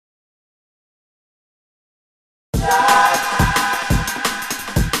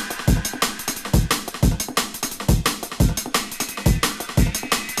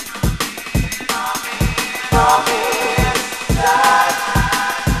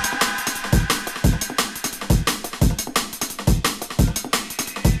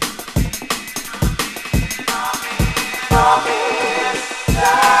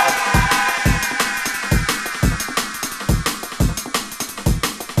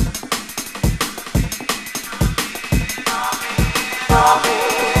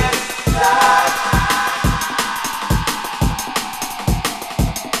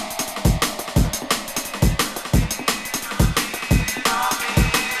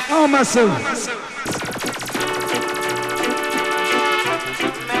Oh, massive.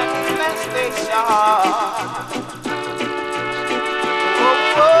 Manifestation.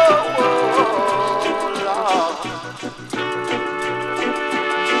 Lord.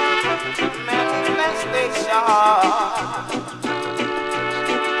 Manifestation.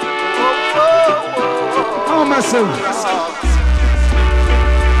 Oh, massive.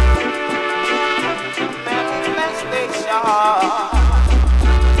 Manifestation.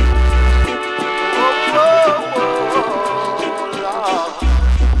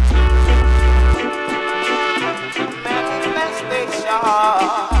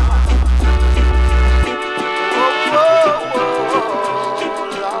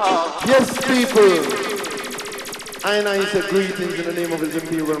 Yes, people. I say greetings in the name of His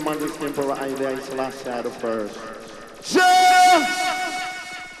Imperial Majesty Emperor Haile Selassie the First. Sure!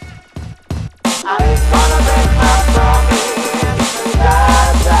 I ain't gonna break my promise,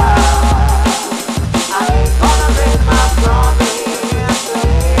 Jaja. I ain't gonna break my promise,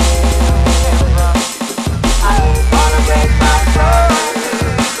 I ain't gonna break my promise,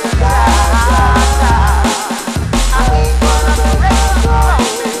 Jaja. I ain't gonna break my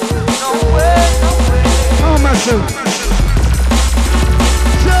promise, no way, no way. Oh, massive.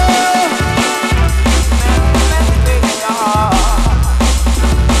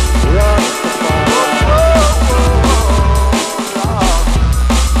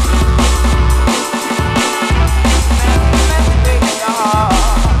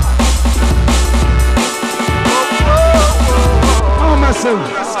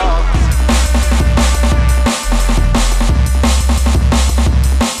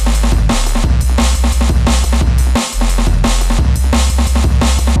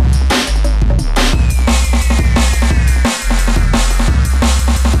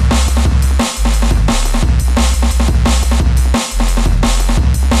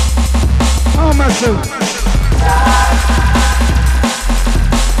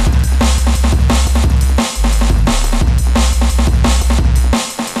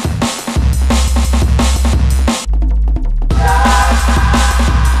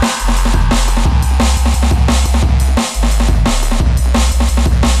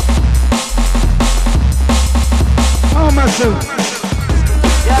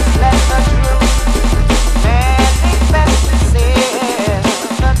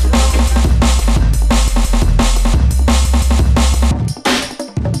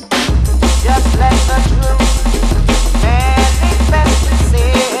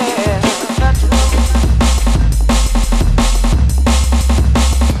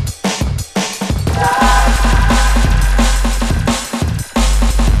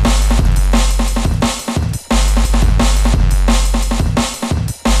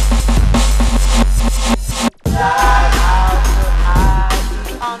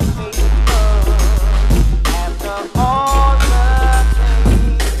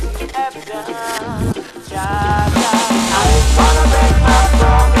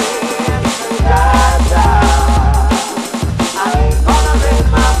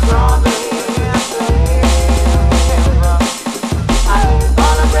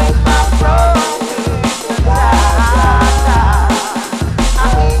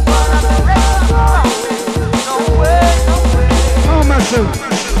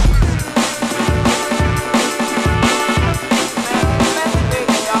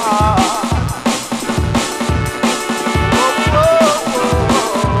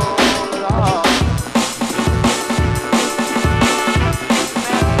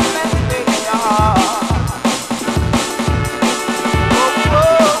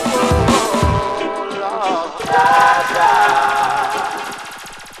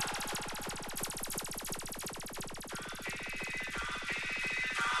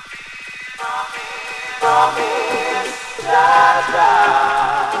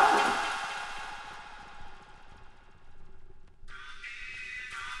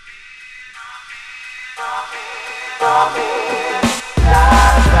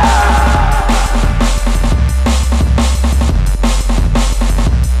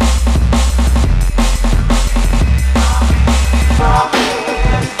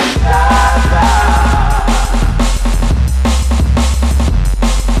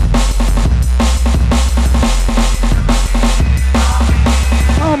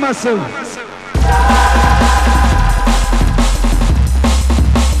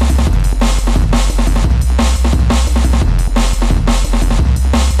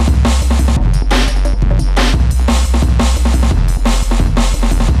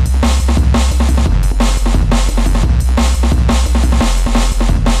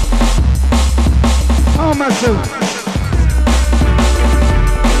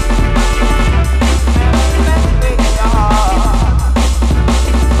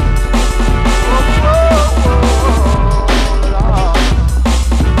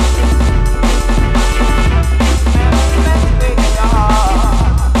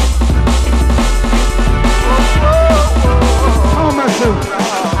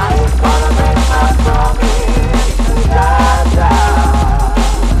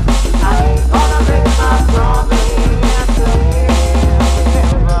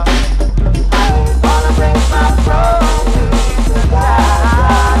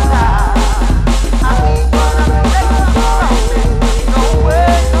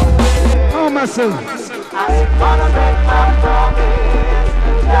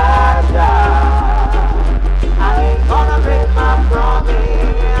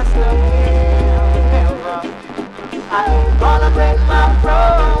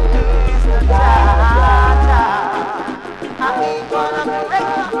 gonna break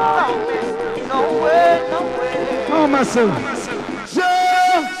my promise. No way, no way. Oh, myself.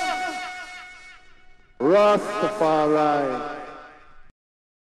 Yeah! Rastafari.